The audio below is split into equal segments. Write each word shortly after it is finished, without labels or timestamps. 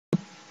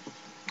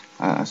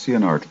I see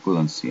an article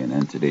on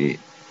CNN today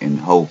in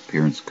how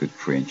parents could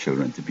train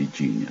children to be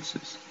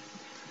geniuses,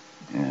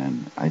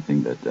 and I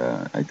think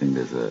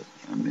there's a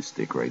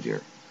mistake right there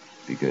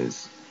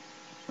because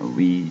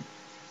we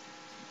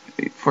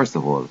first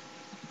of all,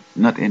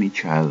 not any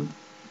child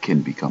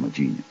can become a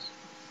genius.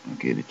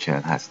 Okay, the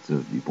child has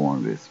to be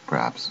born with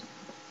perhaps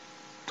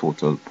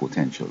total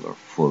potential or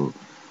full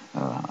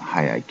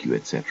high IQ,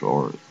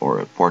 etc., or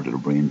a part of the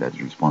brain that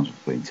is responsible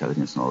for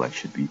intelligence and all that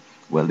should be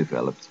well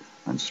developed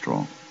and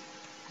strong.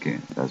 Okay,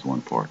 that's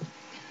one part.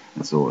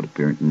 And so the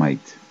parent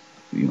might,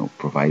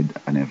 provide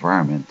an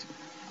environment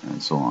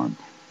and so on,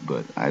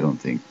 but I don't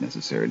think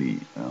necessarily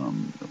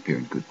a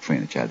parent could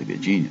train a child to be a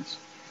genius.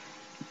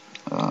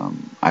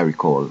 I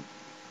recall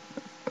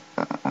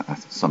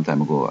some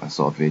time ago I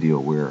saw a video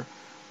where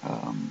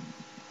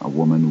a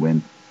woman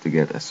went to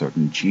get a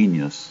certain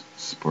genius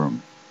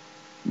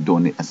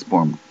a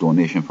sperm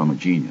donation from a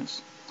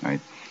genius,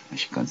 right? And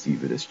she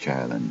conceived this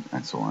child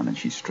and so on, and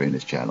she's trained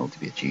this child out to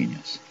be a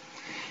genius.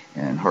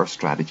 And her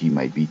strategy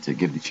might be to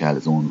give the child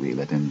his own way,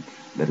 let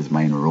his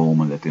mind roam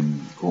and let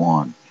him go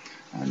on.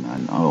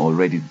 And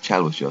already the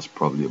child was just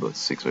probably about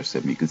 6 or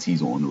 7. He could see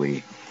his own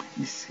way.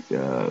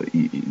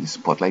 The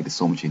spotlight is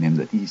so much in him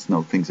that he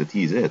now thinks that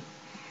he's it.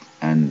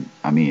 And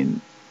I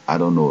mean, I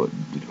don't know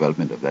the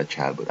development of that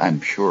child, but I'm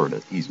sure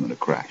that he's going to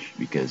crash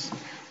because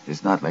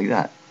it's not like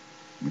that.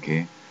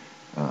 Okay.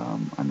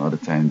 Another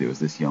time there was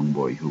this young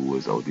boy who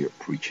was out there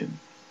preaching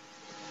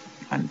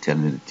and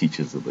telling the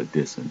teachers about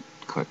this and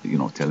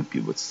telling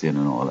people about sin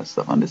and all that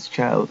stuff. And this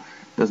child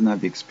doesn't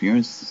have the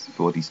experience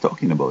for what he's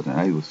talking about, and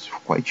I was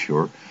quite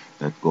sure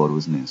that God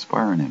wasn't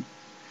inspiring him.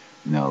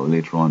 Now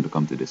later on, to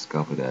come to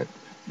discover that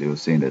they were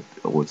saying that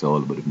it's all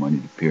about the money.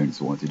 The parents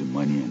wanted the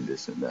money and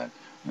this and that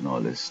and all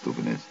this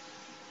stupidness.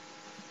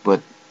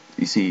 But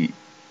you see,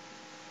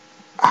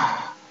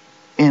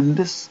 in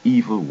this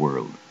evil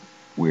world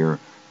where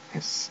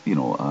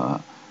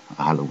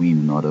Halloween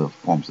and other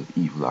forms of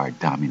evil are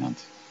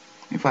dominant.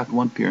 In fact,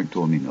 one parent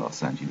told me in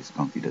Los Angeles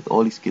County that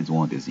all these kids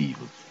want is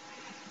evil.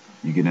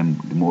 You get them,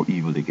 the more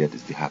evil they get,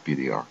 is the happier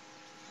they are.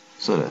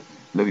 So that,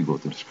 let me go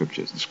to the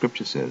scriptures. The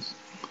scripture says,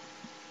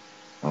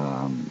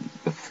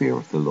 the fear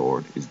of the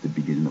Lord is the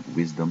beginning of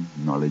wisdom,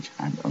 knowledge,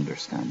 and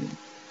understanding.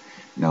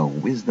 Now,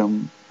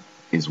 wisdom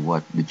is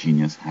what the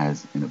genius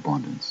has in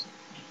abundance,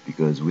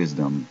 because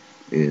wisdom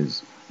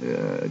is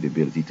the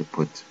ability to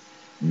put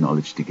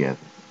knowledge together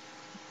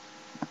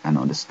and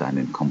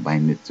understanding,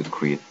 combine it to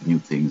create new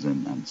things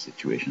and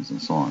situations and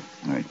so on.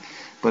 All right.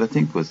 But I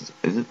think is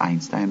it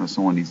Einstein or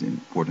someone, these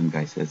important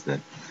guy says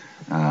that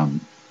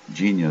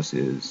genius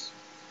is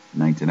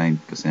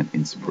 99%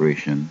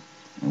 inspiration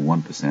and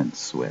 1%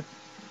 sweat.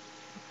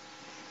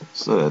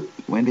 So that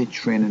when they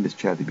train in this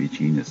child to be a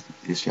genius,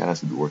 this child has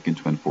to be working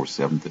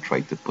 24/7 to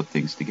try to put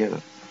things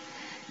together.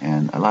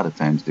 And a lot of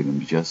times they're going to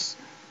be just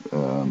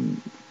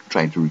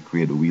trying to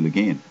recreate the wheel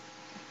again.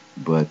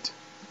 But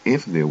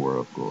if they were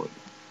of God,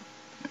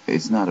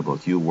 it's not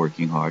about you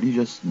working hard. You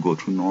just go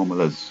through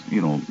normal as,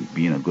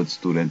 being a good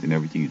student in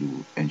everything you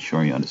do,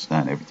 ensuring you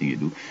understand everything you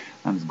do.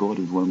 And God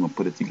is one going to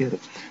put it together.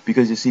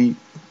 Because you see,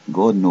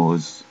 God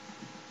knows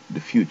the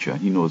future.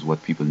 He knows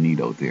what people need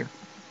out there.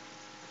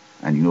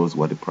 And He knows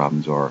what the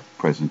problems are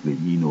presently.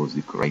 He knows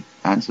the correct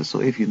answer.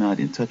 So if you're not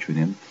in touch with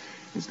Him,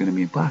 it's going to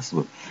be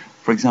impossible.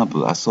 For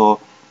example, I saw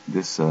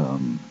this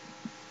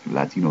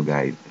Latino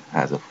guy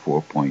has a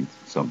 4 point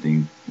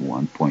something,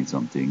 1 point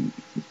something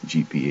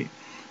GPA.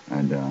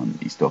 And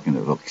he's talking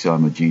about, so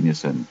I'm a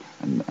genius and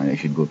I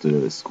should go to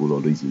the school,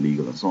 although it's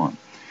illegal and so on.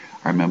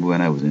 I remember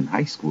when I was in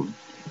high school,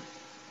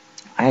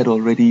 I had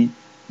already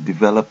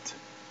developed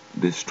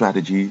the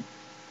strategy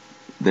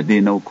that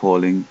they're now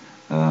calling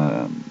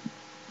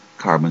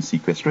carbon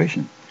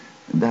sequestration.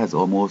 And that's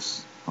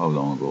almost, how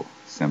long ago?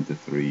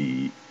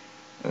 73,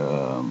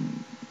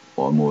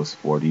 almost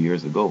 40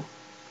 years ago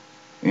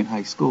in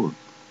high school.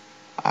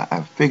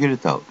 I figured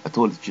it out. I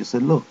told her, she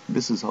said, look,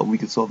 this is how we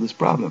could solve this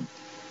problem.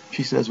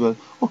 She says, well,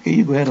 okay,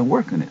 you go ahead and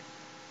work on it.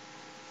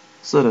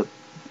 So that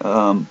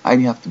I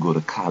didn't have to go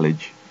to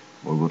college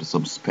or go to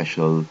some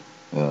special,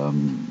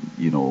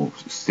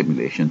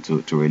 stimulation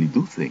to really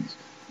do things.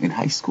 In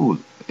high school,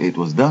 it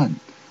was done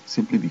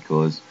simply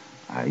because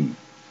I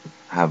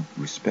have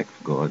respect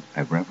for God,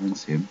 I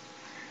reverence Him,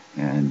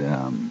 and,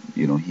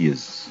 He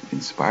has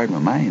inspired my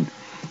mind.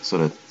 So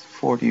that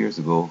 40 years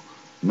ago,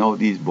 now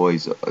these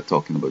boys are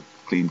talking about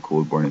clean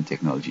coal burning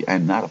technology.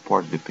 I'm not a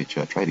part of the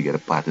picture. I tried to get a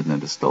patent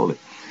and they stole it.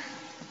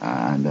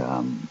 And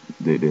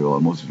they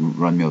almost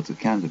run me out of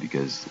Canada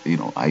because,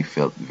 I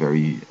felt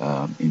very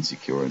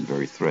insecure and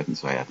very threatened,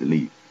 so I had to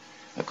leave.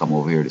 I come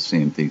over here, the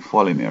same thing,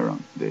 following me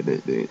around. They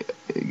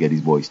get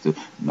these boys to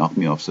knock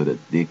me off so that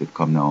they could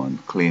come now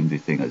and claim the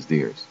thing as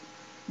theirs.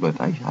 But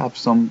I have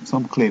some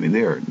claim in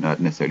there, not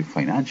necessarily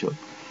financial,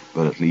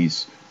 but at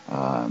least,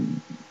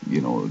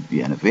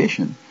 the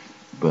innovation.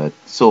 But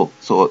so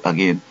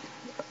again,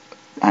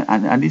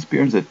 and these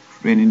parents are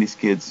training these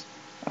kids.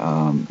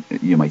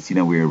 You might see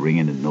them wear a ring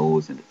in the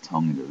nose and the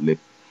tongue and the lip,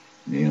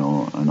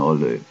 and all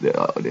the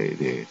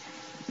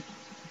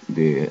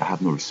they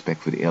have no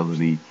respect for the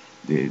elderly.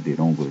 They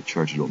don't go to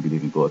church, they don't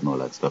believe in God and all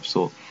that stuff.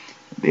 So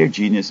their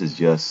genius is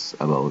just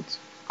about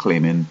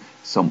claiming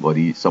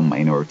somebody, some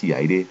minority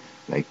idea,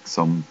 like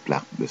some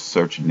black, the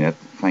search net,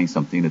 find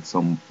something that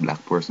some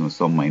black person or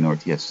some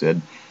minority has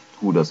said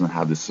who doesn't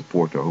have the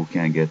support or who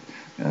can't get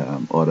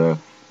other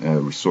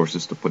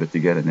resources to put it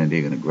together, and then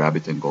they're going to grab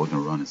it and go out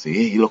and run and say,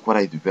 hey, look what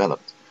I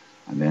developed.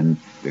 And then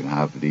they're going to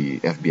have the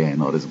FBI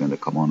and others going to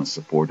come on and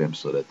support them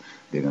so that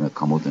they're going to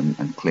come out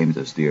and claim it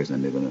as theirs,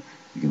 and they're going to,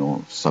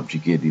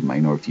 subjugate the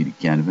minority. They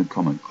can't even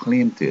come and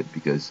claim it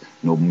because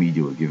no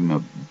media will give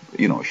them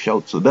a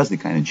shout. So that's the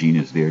kind of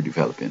genius they're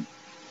developing,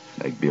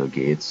 like Bill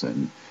Gates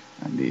and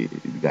the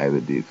guy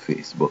with the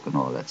Facebook and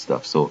all that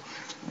stuff. So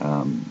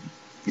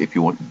if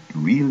you want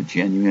real,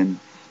 genuine,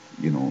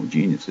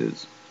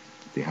 geniuses,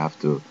 they have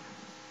to,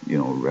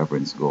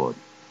 reverence God.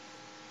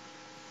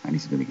 And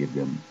He's going to give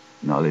them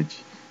knowledge,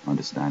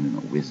 understanding,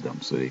 and wisdom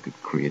so they could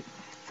create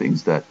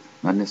things that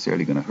not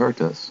necessarily going to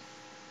hurt us,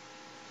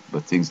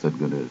 but things that are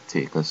going to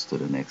take us to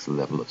the next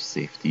level of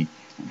safety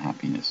and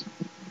happiness.